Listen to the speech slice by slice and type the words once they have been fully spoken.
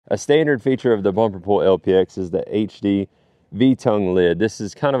A standard feature of the Bumper Pull LPX is the HD V-tongue lid. This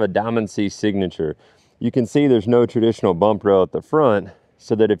is kind of a Diamond C signature. You can see there's no traditional bump rail at the front,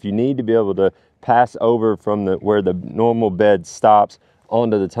 so that if you need to be able to pass over from where the normal bed stops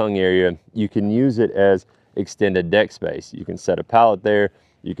onto the tongue area, you can use it as extended deck space. You can set a pallet there.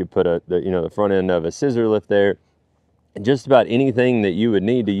 You could put the front end of a scissor lift there. And just about anything that you would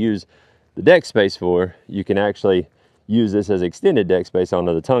need to use the deck space for, you can actually use this as extended deck space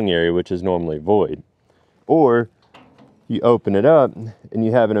onto the tongue area, which is normally void. Or you open it up and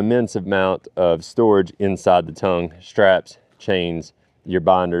you have an immense amount of storage inside the tongue: straps, chains, your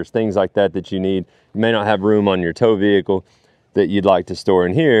binders, things like that that you need. You may not have room on your tow vehicle that you'd like to store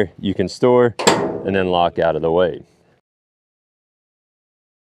in here. You can store and then lock out of the way.